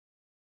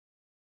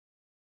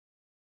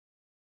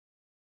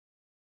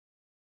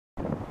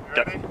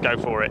Go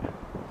for it.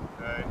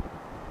 Okay.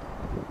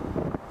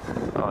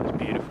 Oh, it's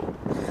beautiful.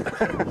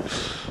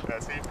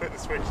 So you put the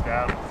switch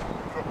down,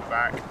 drop it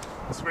back,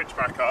 switch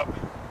back up,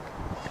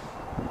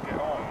 get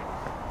on.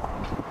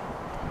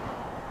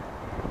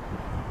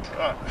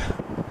 Right.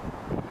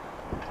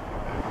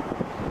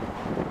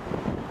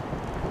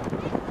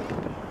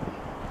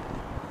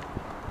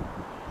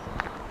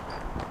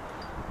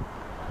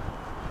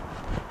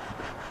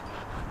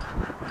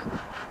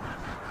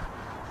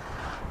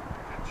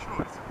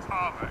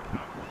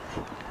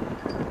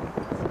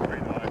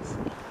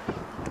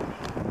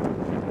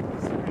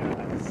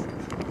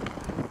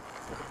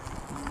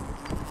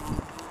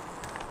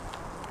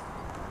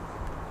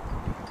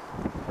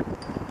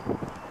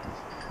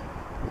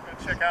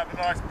 Check out the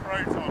nice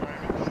proton over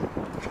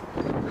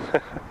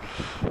there.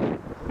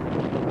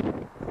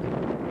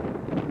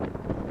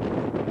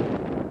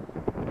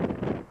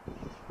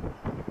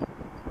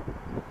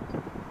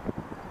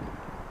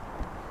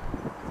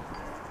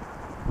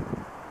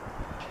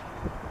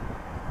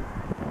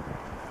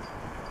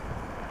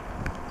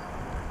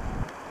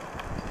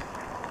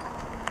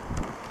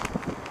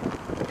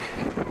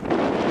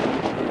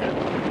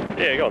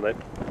 Yeah, go on then.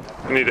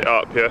 I need it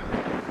up, yeah.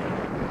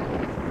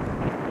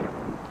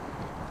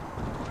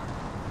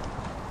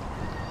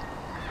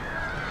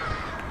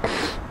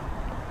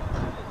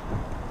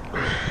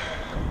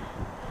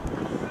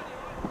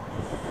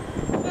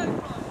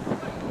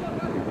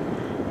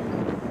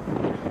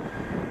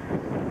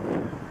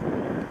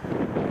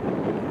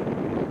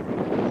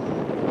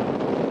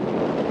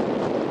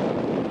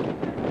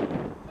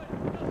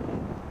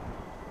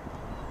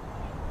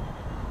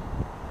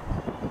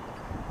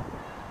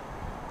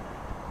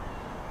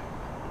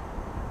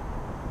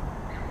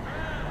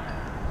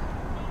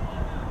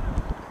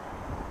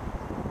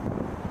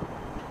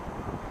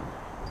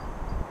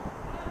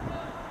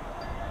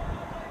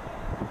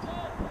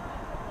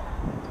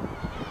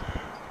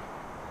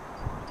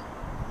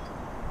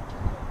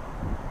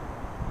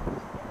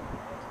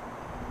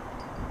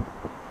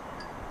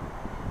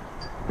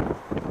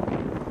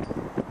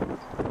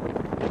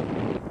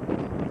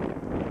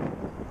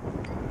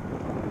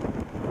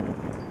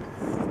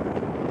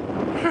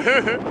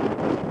 It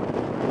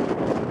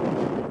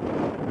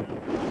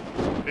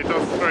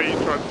does try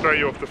and throw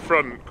you off the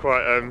front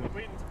quite. The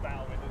wind's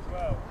bowing as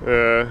well.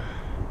 Yeah.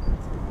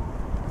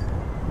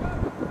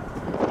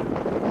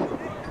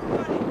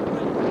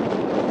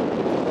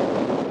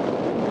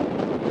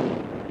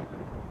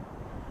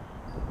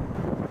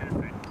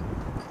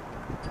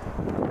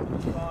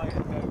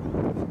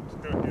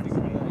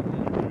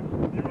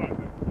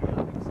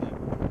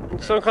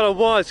 Some kind of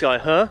wise guy,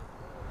 huh?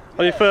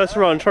 On your first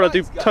run, trying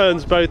to do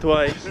turns both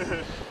ways. You're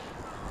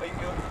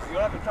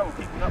having trouble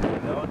keeping up with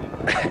it though, aren't you?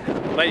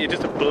 Mate, you're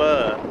just a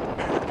blur.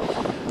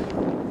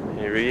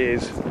 Here he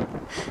is.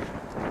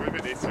 Maybe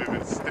it needs to be a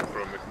bit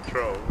stiffer on the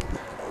control.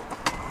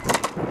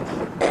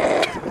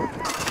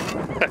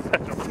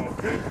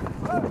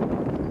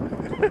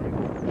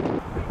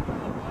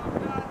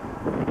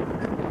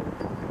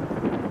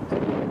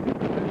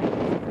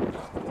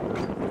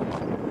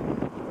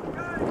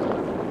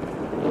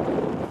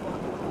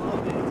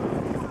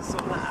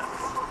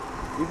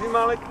 Easy,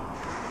 Malik.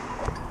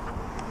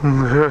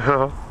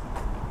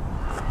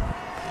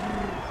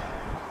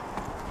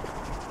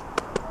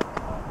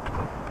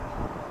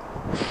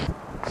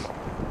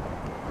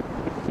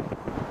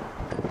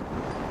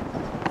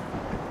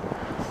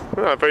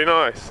 Oh, very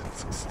nice.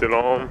 It's still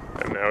on,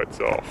 and now it's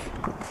off.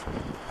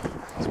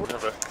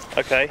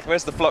 Okay.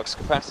 Where's the flux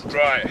capacity?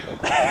 Right.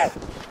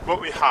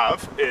 What we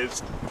have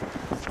is,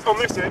 on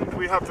this end,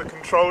 we have the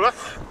controller,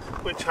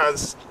 which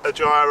has a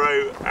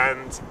gyro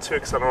and 2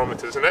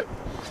 accelerometers in it.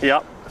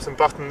 Yep. Some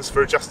buttons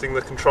for adjusting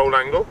the control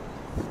angle,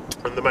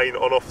 and the main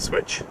on-off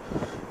switch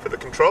for the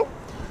control.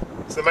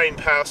 It's the main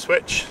power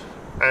switch.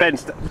 Ben,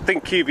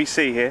 think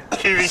QVC here.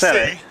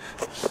 QVC.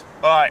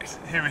 Right,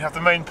 here we have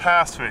the main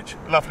power switch.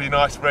 Lovely,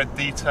 nice red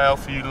detail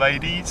for you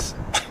ladies.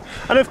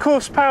 And of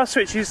course, power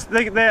switches,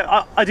 they're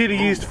ideally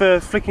used for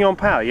flicking on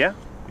power, yeah?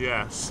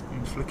 Yes,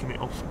 and flicking it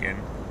off again.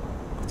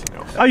 Putting it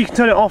off. Oh, you can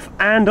turn it off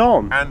and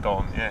on? And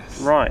on, yes.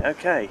 Right,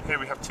 okay. Here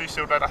we have 2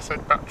 sealed lead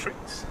acid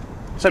batteries.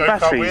 So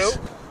Go-kart wheel.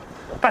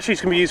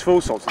 Batteries can be used for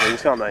all sorts of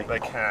things, can't they? They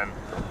can.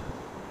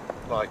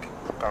 Like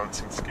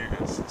balancing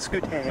scooters.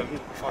 Scooter.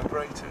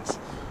 Vibrators.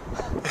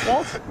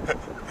 What?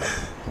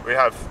 We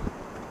have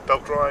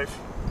belt drive,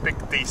 big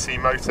DC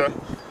motor.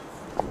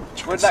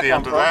 Where'd that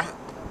come from? There.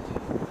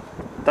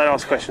 Don't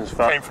ask questions,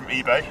 fuck. Came from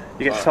eBay.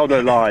 You get told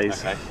no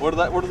lies. Okay. What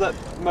does that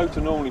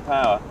motor normally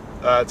power?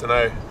 I don't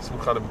know, some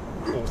kind of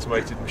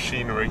automated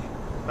machinery.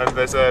 And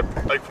there's a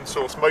open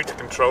source motor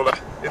controller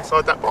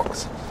inside that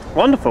box.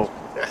 Wonderful.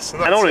 Yes,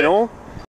 And all in all,